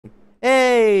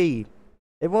Hey,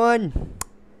 everyone.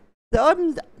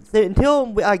 So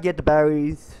until I get the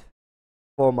batteries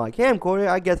for my camcorder,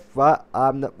 I guess we're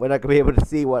not gonna be able to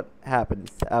see what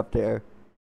happens after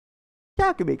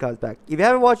Takumi comes back. If you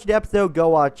haven't watched the episode, go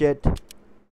watch it.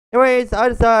 Anyways, I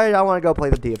decided I want to go play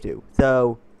some TF2.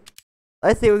 So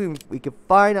let's see if we can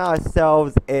find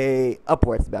ourselves a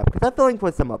upwards map, because I'm feeling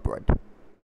for some upward.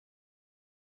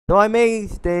 So I may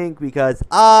stink because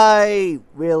I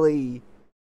really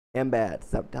am bad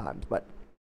sometimes, but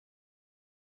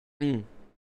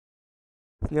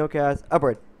Snowcast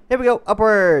upward. Here we go,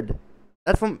 upward.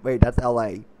 That's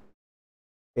LA.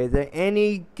 Is there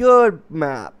any good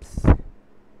maps?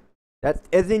 That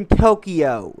is in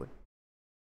Tokyo.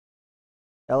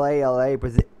 LA,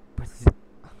 Brazil,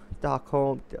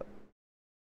 Stockholm.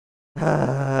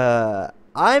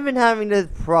 I've been having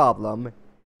this problem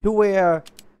to where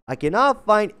I cannot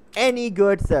find any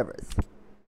good servers.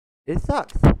 It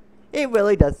sucks. It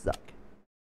really does suck.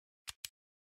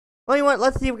 Well, you know what?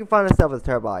 Let's see if we can find ourselves a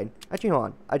turbine. Actually, hold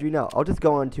on. Actually, no. I'll just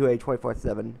go on to a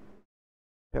 24/7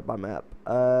 turbine map.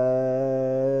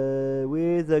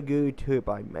 Where's a good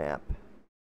turbine map?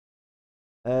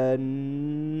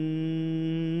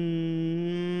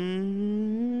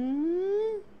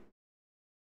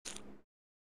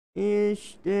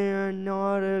 Is there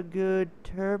not a good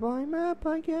turbine map,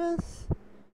 I guess?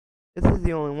 This is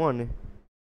the only one.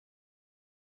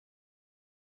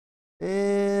 I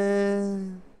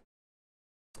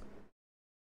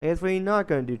guess we're not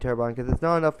gonna do turbine because there's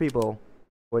not enough people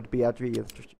for it to be actually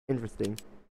interesting.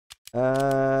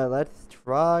 Let's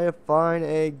try to find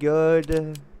a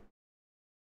good.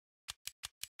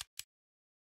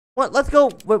 What? Let's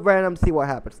go with random, see what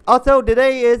happens. Also,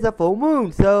 today is a full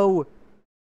moon, so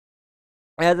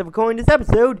as of recording this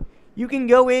episode, you can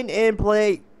go in and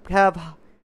have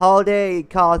holiday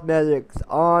cosmetics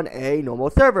on a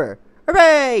normal server.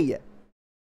 Hooray!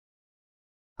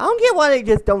 I don't get why they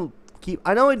just don't keep.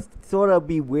 I know it's sort of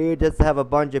be weird just to have a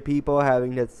bunch of people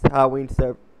having this Halloween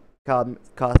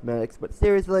cosmetics, but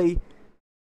seriously,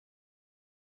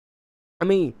 I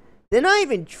mean, they're not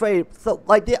even traded. So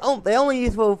like they're only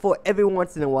useful for every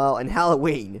once in a while and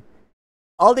Halloween.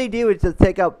 All they do is just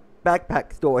take up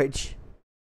backpack storage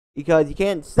because you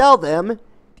can't sell them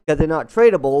because they're not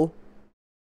tradable.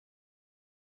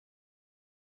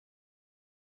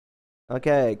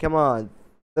 Okay, come on.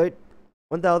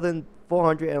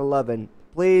 1,411.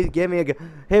 Please give me a.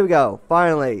 Here we go.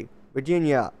 Finally,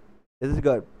 Virginia. This is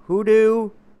good.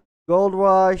 Hoodoo, Gold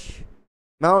Rush,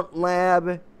 Mountain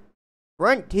Lab,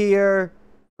 Frontier,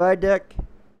 Viaduc,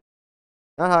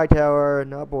 not Hightower,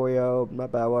 not Borio,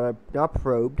 not Badwater, not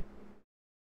Probed.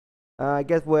 I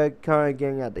guess we're kind of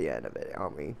getting at the end of it,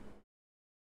 aren't we?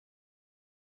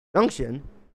 Junction.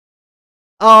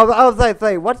 Oh, I was like,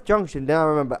 what's Junction? Now I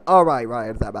remember. Oh, right,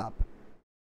 it's that map.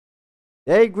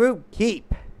 Day group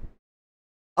keep.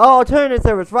 Oh, alternate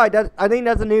servers, right? I think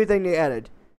that's a new thing they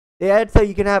added. They added so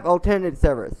you can have alternate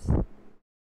servers.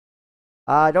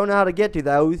 I don't know how to get to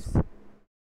those,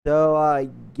 so I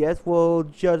guess we'll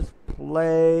just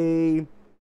play.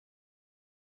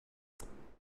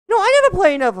 No, I never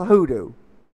play enough Hoodoo.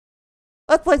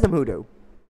 Let's play some Hoodoo.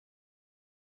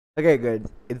 Okay, good.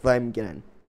 It's letting me get in.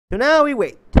 So now we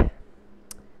wait.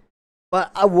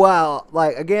 But wow,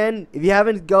 like again, if you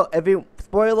haven't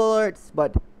spoiler alerts,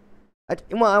 but I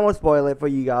won't spoil it for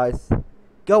you guys.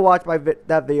 Go watch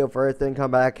that video first, then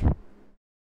come back.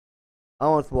 I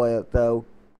won't spoil it though,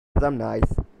 cause I'm nice.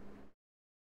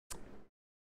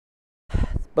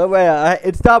 But wait,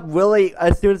 it stopped really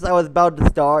as soon as I was about to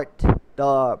start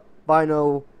the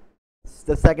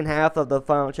second half of the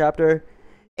final chapter,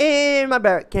 and my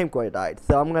camcorder died.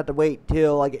 So I'm gonna have to wait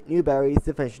till I get new batteries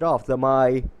to finish it off. So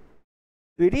my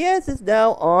 3DS is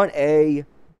now on a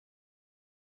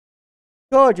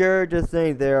charger, just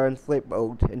sitting there in sleep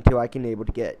mode until I can able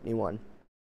to get a new one.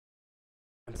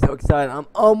 I'm so excited. I'm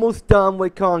almost done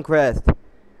with Conquest.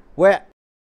 We're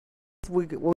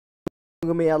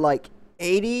gonna be at like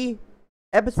 80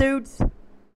 episodes.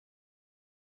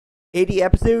 80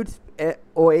 episodes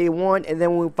or 81, and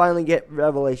then we'll finally get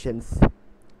Revelations.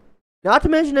 Not to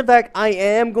mention the fact I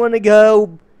am going to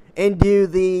go and do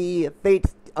the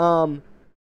Fates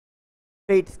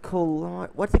Collide.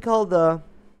 What's it called?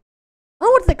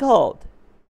 What's it called?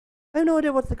 I have no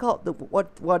idea what's it called.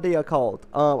 What they are called.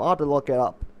 I'll have to look it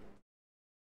up.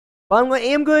 But I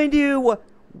am going to do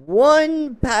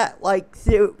one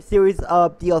series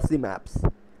of DLC maps,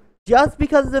 just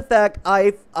because of the fact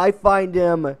I find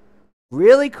them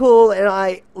really cool, and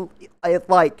I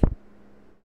like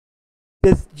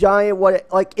this giant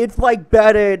it's like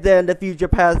better than the Future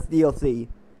Past DLC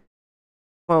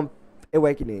from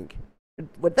Awakening.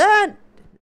 With that,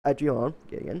 actually, hold on,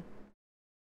 get in.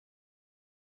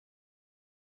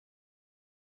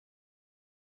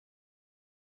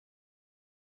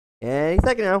 Any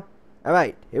second now.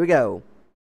 Alright, here we go.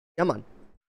 Come on.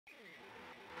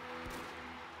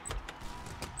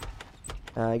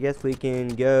 I guess we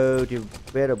can go to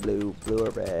red or blue. Blue or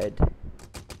red.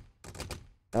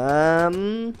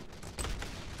 Okay,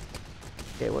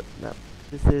 what map?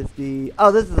 This is the...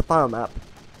 Oh, this is the final map.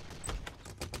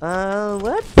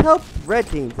 Let's help red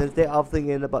team since they're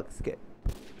obviously in the butt skit.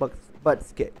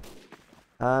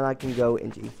 And I can go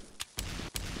NG.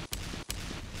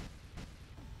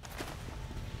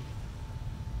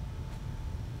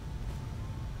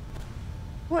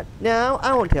 What? No,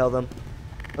 I won't tell them.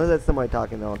 Unless there's somebody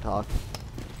talking, they don't talk.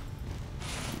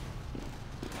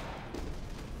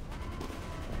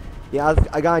 Yeah,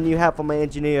 I got a new hat for my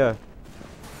engineer.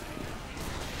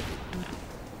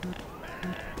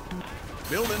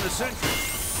 Building the sentry.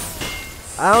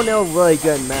 I don't know really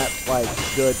good map, like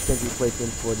good sentry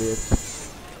placement for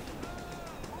this.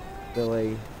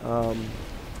 Really, so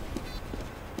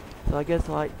I guess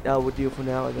like that would do for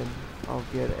now, and then I'll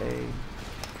get a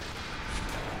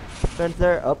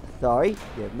dispenser up. Sorry,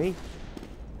 give me.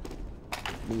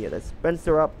 Get a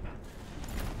dispenser up,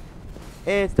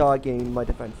 and start getting my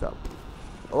defense up.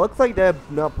 It looks like they're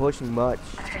not pushing much.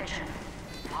 Attention.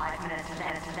 5 minutes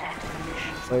left in the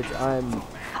mission. Which I'm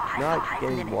not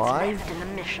getting why. Left in the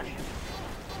mission.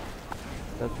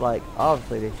 That's like,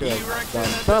 obviously they should have done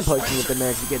some pushing if they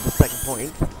managed to get the second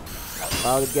point.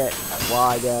 I'll get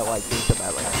why they're like doing so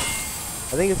badly.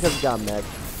 I think it's because we got mag.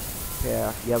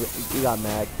 Yeah, we got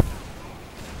mag.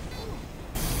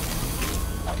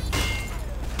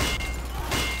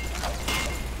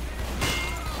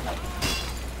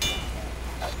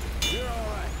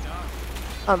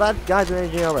 Oh, that guy's an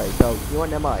engineer already, so you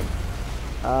want never mind.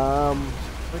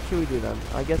 What should we do then?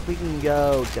 I guess we can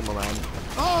go demo land.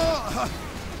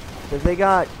 Cause they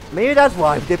got, maybe that's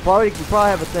why, we probably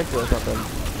have a sensor or something.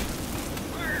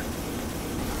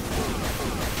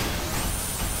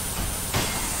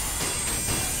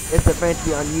 It's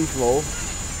offensively unusual.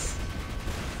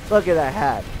 Look at that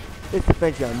hat. It's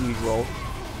offensively unusual.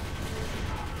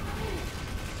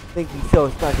 I think he's so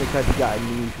special because he got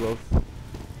unusual.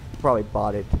 Probably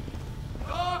bought it.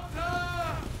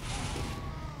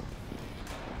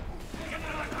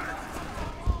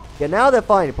 Yeah, now they're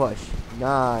fine to push.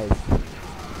 Nice.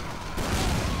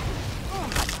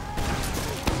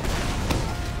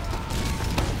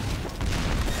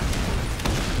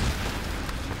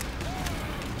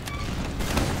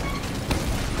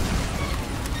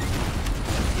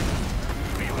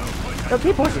 No,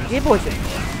 keep pushing, keep pushing.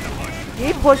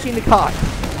 Keep pushing the car.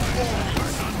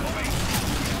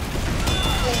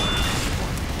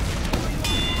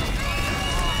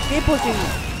 Keep pushing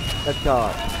the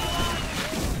car.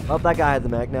 Oh, that guy has a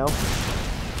mech now.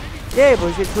 Yay,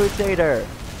 push it, Crusader.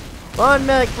 Run,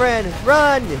 medic friend,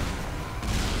 run!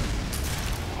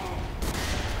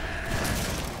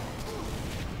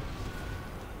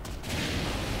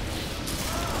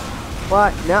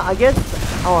 But now I guess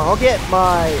I'll get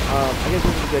my I guess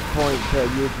this is a good point to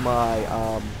use my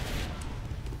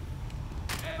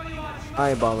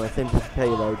iron bomber since it's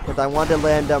payload because I want to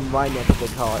land them right next to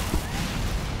the car.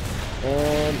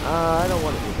 And I don't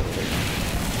want to do anything.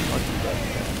 I'll keep that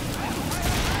there.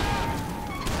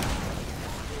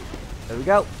 There we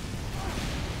go.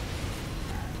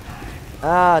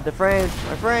 Ah, the frames,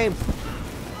 my frames,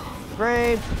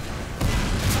 frames.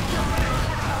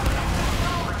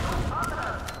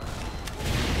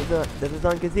 This is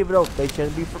inconceivable. They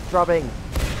shouldn't be dropping.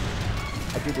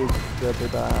 I do this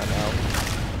good now.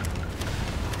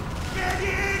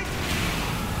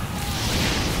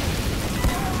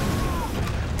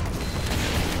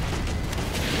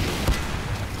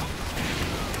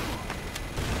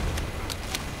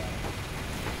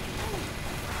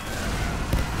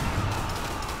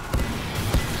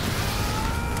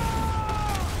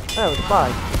 That was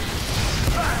fine.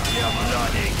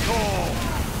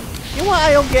 You know what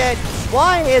I don't get?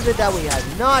 Why is it that we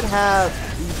have not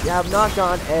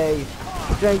gotten a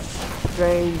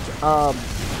strange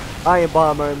iron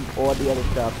bomber or the other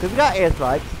stuff? Because we got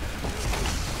airstrikes.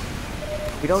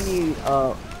 We don't need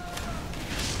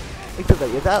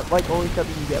is that like only stuff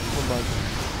you can get from like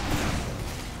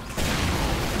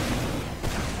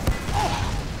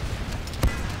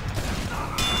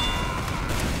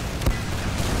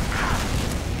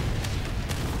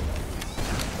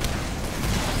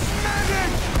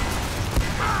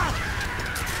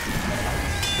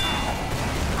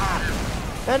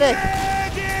medic!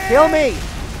 Kill me!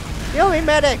 Kill me,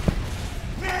 medic!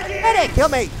 Medic, kill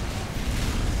me!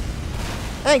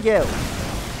 Thank you.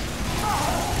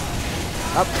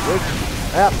 Up,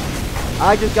 up.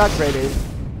 I just got crated.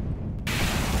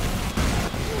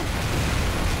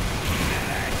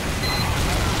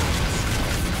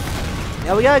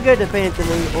 Now we got a good defense and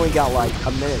we only got like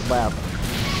a minute left.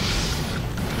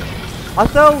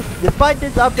 Also, despite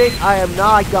this update, I have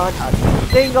not gotten a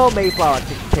single Mayflower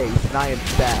case, and I am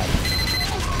sad.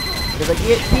 Because I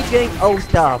keep getting old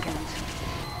stuff.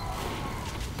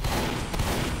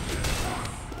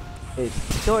 It's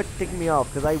sort of ticking me off,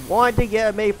 because I want to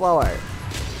get a Mayflower.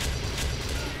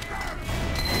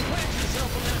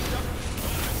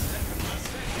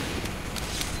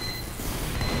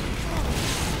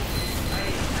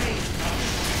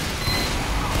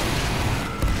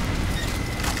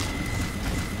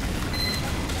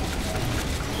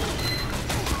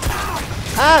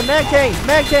 Ah, mag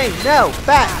change, no,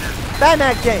 bad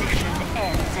mag change.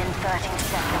 Ends in 30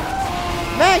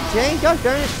 seconds. Mag change, gosh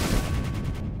darn it.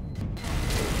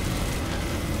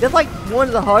 That's like one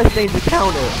of the hardest things to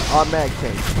counter on mag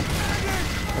change.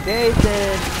 Okay,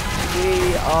 then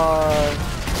we are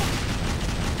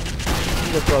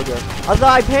in the program. Although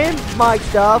I painted my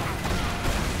stuff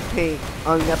pink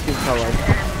on Neptune color.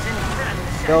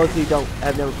 Those who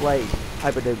have never played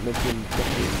Hyperdimension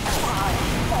 15.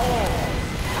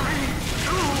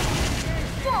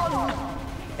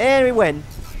 And we win.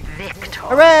 Victor.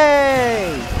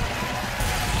 Hooray!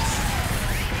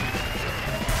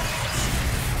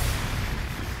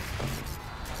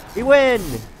 We win!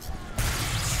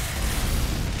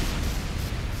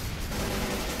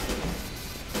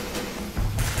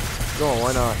 Go on,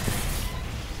 why not?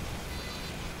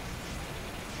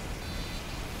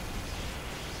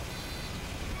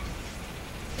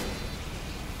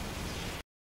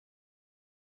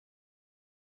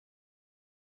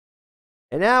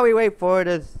 And now we wait for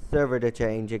the server to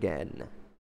change again.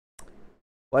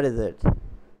 What is it?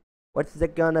 What's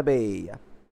it gonna be?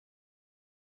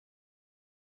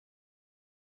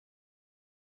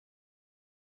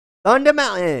 Thunder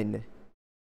Mountain!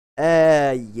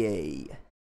 Yay.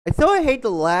 I sort of hate the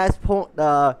last point,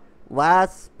 the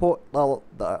last part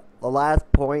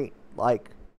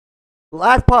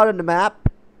of the map.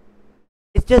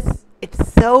 It's just,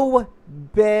 it's so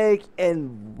big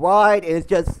and wide, and it's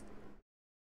just,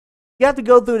 you have to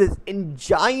go through this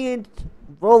giant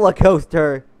roller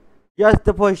coaster just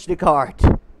to push the cart.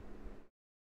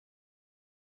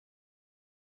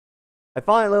 I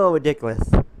find it a little ridiculous.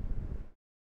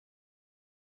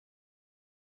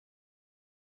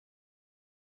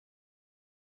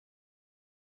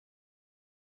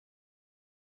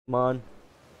 Come on.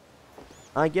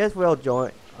 I guess I'll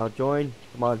join. Come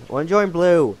on. Wanna join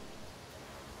blue?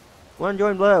 Wanna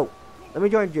join blue? Let me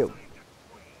join you.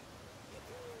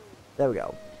 There we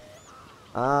go.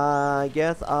 I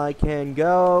guess I can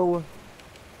go.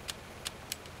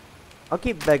 I'll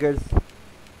keep beggars.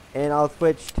 And I'll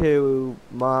switch to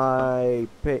my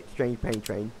strange paint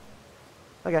train.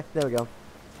 Okay, there we go.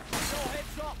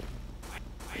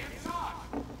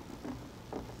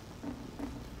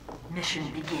 Mission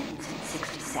begins in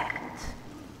 60 seconds.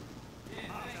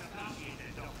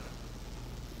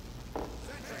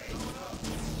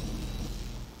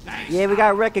 Yeah, we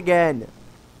got Rick again.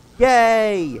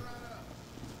 Yay!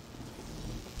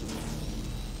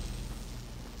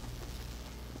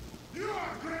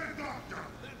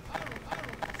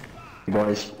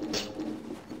 Boys,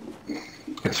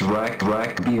 it's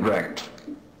wrecked, be wrecked.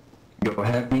 Go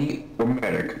heavy or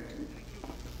medic.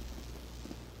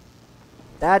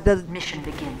 That does Mission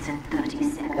begins in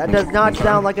 30 seconds. that does not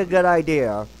sound like a good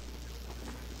idea.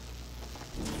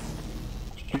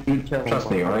 Trust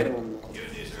me, alright?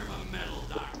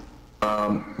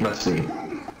 Let's see.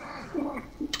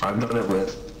 I've done it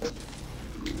with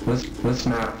this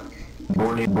map,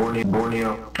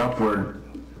 Borneo, upward.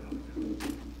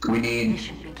 We need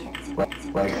Mission begins in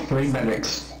like 3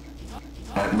 medics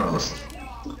at most.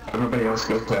 Everybody else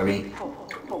goes heavy,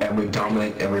 and we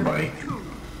dominate everybody.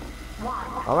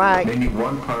 Alright. They need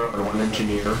 1 pilot or 1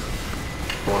 engineer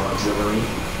or auxiliary,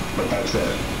 but that's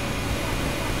it.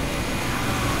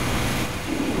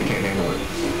 We can't handle it.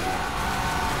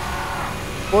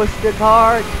 Push the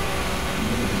cart.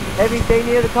 Everything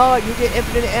near the cart, you get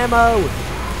infinite ammo.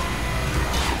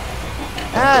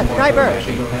 Ah, sniper!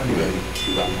 Actually go heavy then.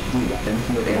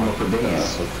 Infinite ammo for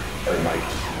days.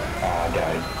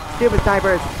 Died. Stupid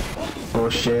snipers. Oh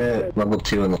shit. Level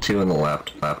 2 and the 2 on the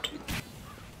left.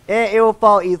 It will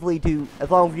fall easily too, as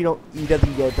long as he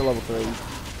doesn't get to level 3.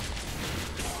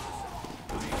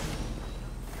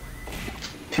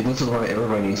 See, this is why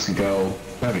everybody needs to go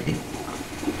heavy.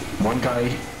 One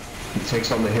guy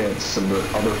takes on the hits and the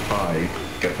other 5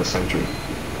 get the sentry.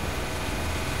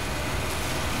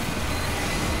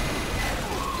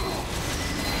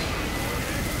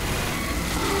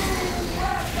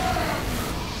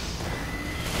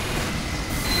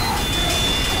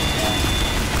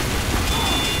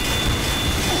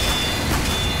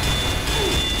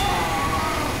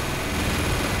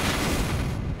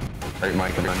 Alright,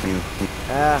 Mike, I'm on you.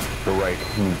 Go right.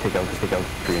 Take out the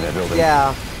tree in that building.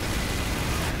 Yeah.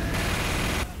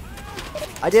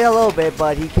 I did a little bit,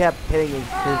 but he kept hitting his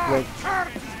wing.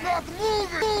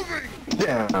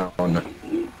 Down.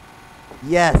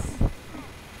 Yes.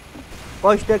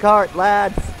 Push the cart,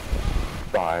 lads.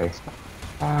 Bye.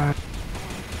 Bye.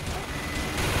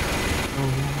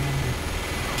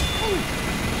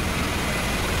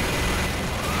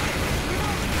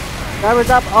 Timer's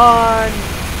up on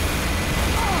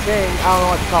thing. I don't know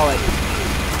what to call it.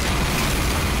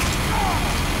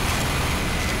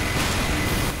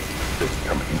 It's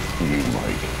coming to you,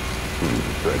 Mike.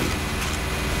 Who's ready?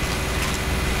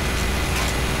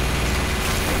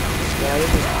 Yeah,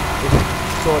 this is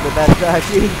sort of the best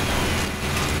strategy.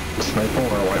 Sniper,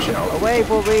 watch out. Away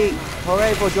for me!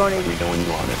 Hooray for joining We know when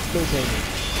you want it.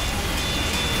 meeting.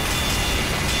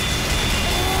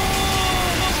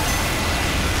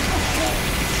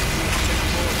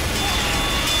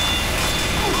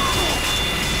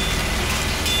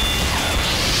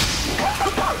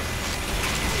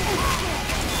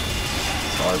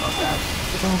 Sorry about that.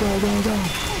 Go.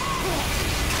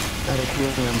 Gotta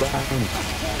kill him,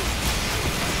 Brian.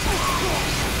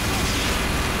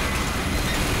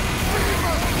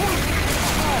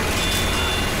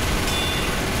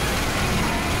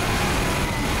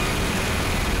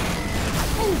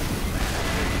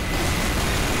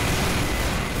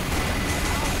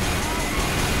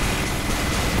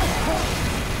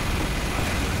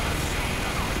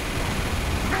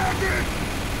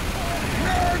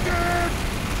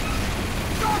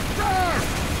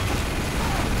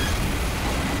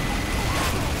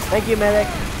 Thank you, medic.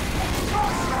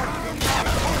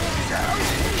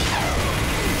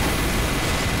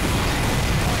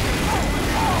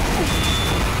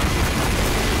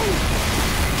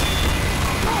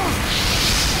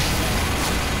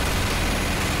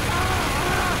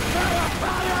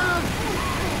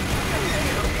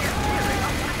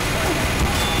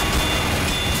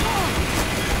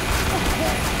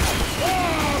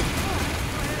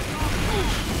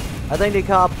 I think they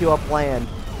come up to a plan.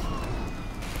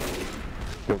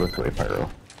 Go this way, Pyro.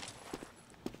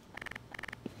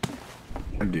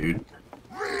 Dude.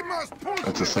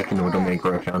 That's the second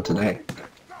Widowmaker I found today.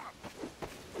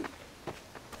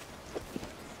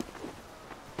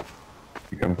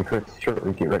 Here comes the crits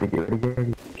shortly. Get ready.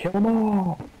 Kill them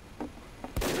all!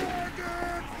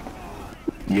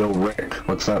 Yo, Rick,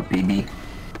 what's up, BB?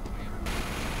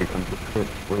 Here comes the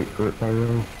crits. Wait for it,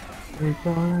 Pyro. Wait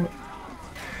for it.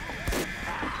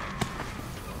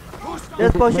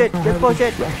 Just push it! Just push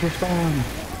it! Rush your spawn.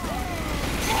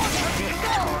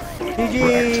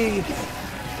 GG!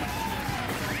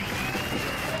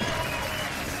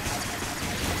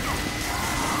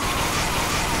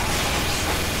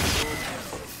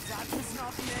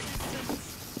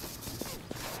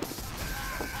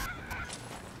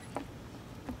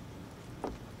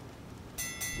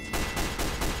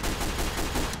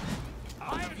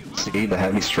 See, the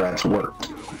heavy strats worked.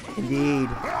 Indeed.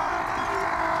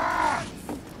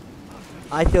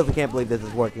 I still can't believe this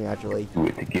is working, actually. Do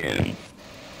it again.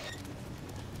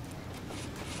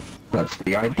 That's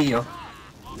the idea.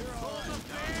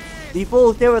 The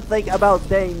fools never think about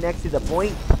staying next to the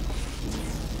point.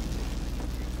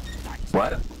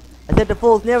 What? I said the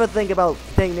fools never think about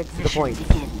staying next to the Mission point.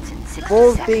 begins in 60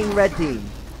 Fools seconds. being red team.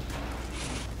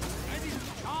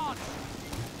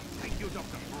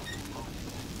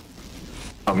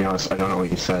 I'll be honest, I don't know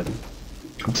what you said.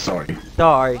 I'm sorry.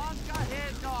 Sorry.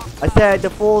 I said the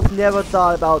fools never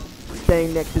thought about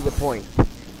staying next to the point.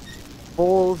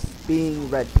 Fools being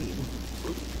red team.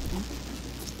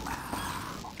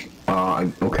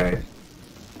 Okay.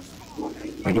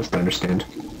 I just understand.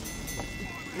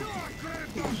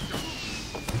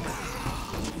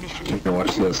 You can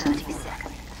watch this. 30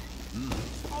 seconds.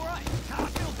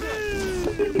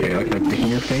 Yeah, you like that dick in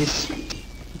your face?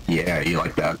 Yeah, you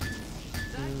like that.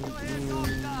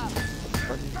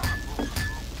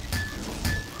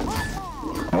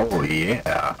 Oh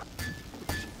yeah.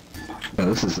 Now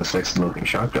this is a sexy looking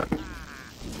shotgun.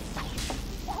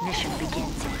 Mission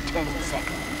begins in 10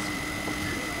 seconds.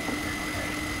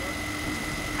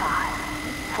 5,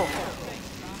 4,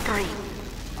 3,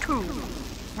 2,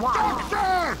 1.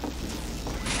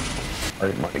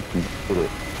 Alright, Mike, you did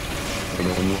it. I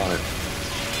know when you want it.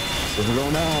 Does it go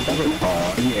now? Does it?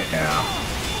 Oh yeah.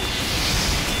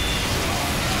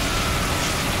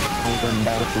 Golden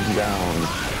Battle is down.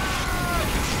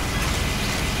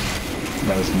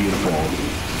 That was beautiful.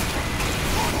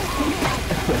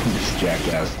 This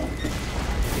jackass.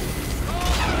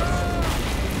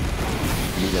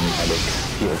 Need a medic.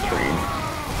 Heal train.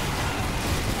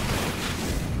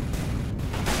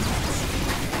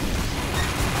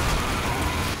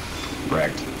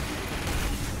 Correct.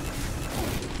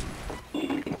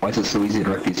 Why is it so easy to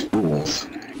wreck these fools?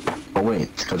 Oh wait,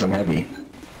 it's because I'm heavy.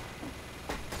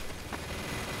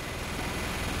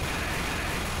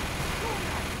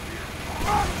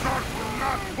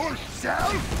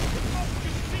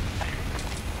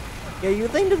 Yeah, you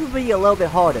think this would be a little bit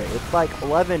harder. It's like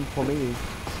 11 for me.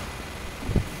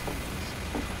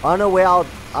 I don't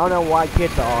know why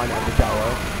kids are on at this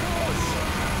hour.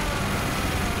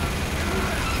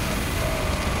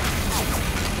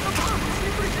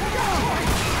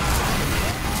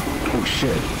 Oh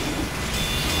shit.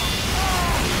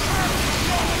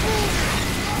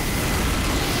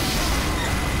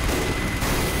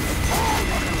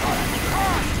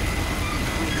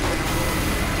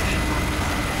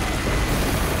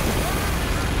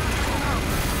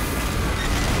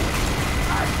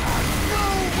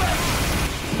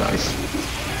 Nice.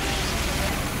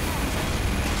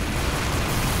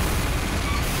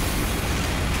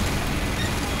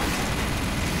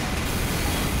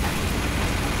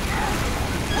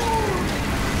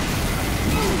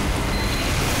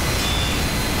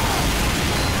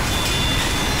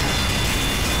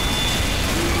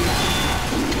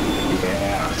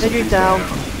 Yeah. Sentry's down.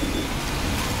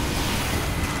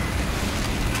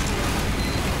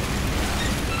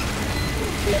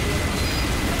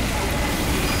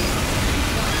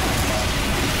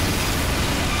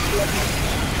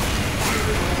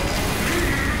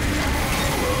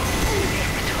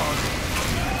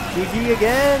 GG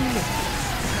again!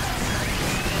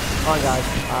 Come on guys,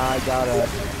 I got it.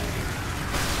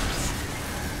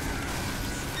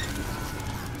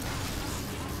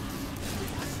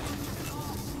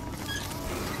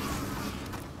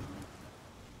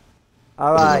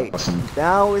 Alright,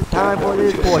 now it's time for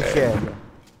this portion.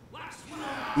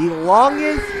 The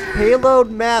longest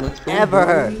payload map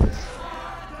ever.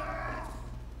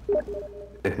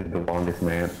 This is the longest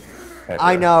map ever.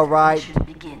 I know, right? Mission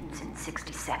begins in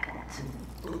 60 seconds.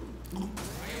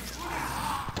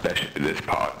 Especially this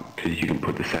pot, because you can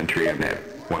put the sentry in that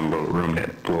one little room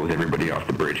that blows everybody off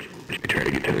the bridge. You try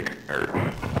to get to the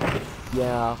car.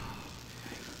 Yeah.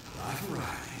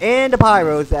 And the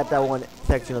pyros at that one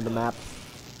section of the map.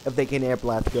 If they can air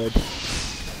blast good.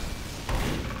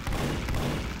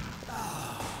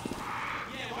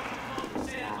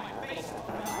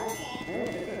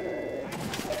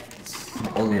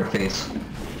 Only your face.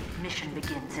 Mission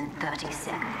begins in 30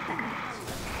 seconds.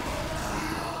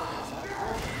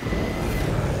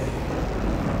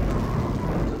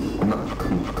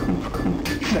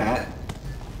 That.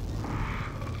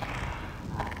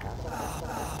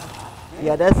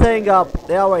 Yeah, they're setting up.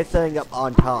 They're always setting up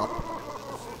on top.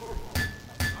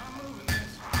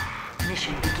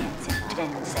 Mission begins in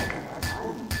 10 seconds.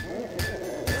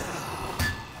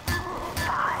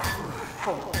 5,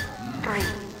 4, 3,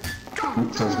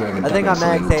 2. Sounds good. I think I'm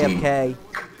max AFK.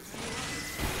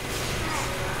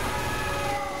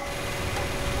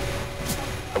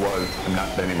 I was. I'm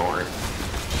not anymore.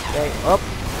 Okay, up.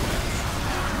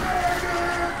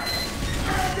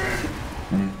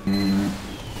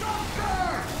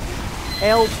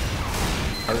 Help.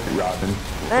 Alright, Robin.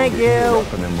 Thank We'll get you.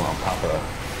 up and then we'll pop up.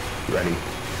 Ready?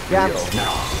 Yeah. Go.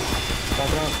 Now. Pop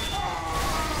it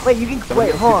up. Wait, you can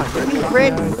wait. Hold on. You can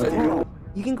crit.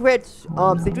 You can crit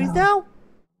sentries now.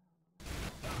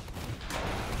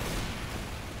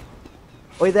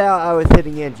 Wait, there I was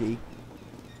hitting Angie.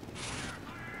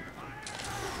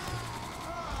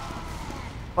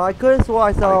 Well, I could have swore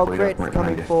I saw Wait, wait, crits wait,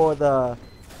 coming wait. for the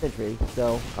sentry,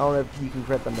 so I don't know if you can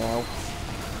crit them now.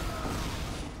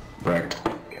 Correct.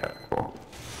 Yeah, cool.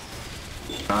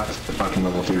 That's the fucking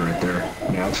level 3 right there.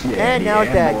 Now it's dead. And now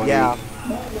it's dead, boy. yeah.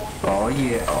 Oh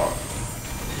yeah. Oh.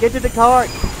 Get to the cart!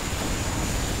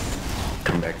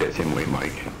 Come back that same way,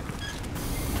 Mike.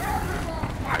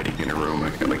 Hiding in a room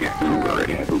like a Uber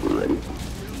ready.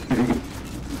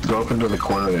 Go up into the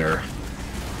corner there.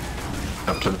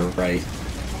 Up to the right.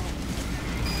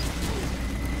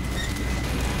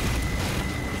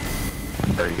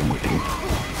 Very good waiting.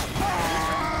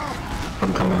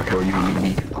 I'm coming back where you need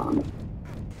me.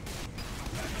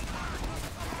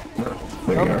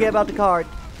 There Don't you forget are. about the cart.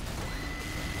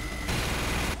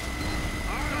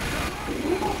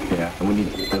 Yeah, and we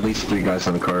need at least 3 guys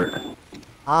on the cart.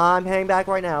 I'm heading back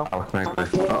right now. Our sniper.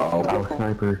 Uh-oh. Our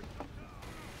sniper.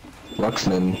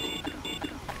 Luxman.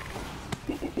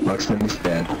 Luxman's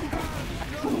dead.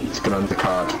 Let's get on the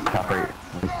cart. Top right.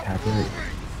 Top right.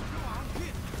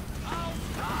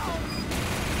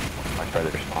 I try to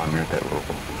respond near that little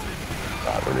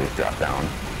spot where they drop down.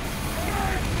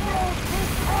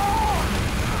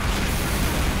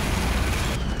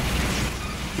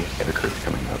 Yeah, the crew's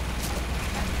coming up.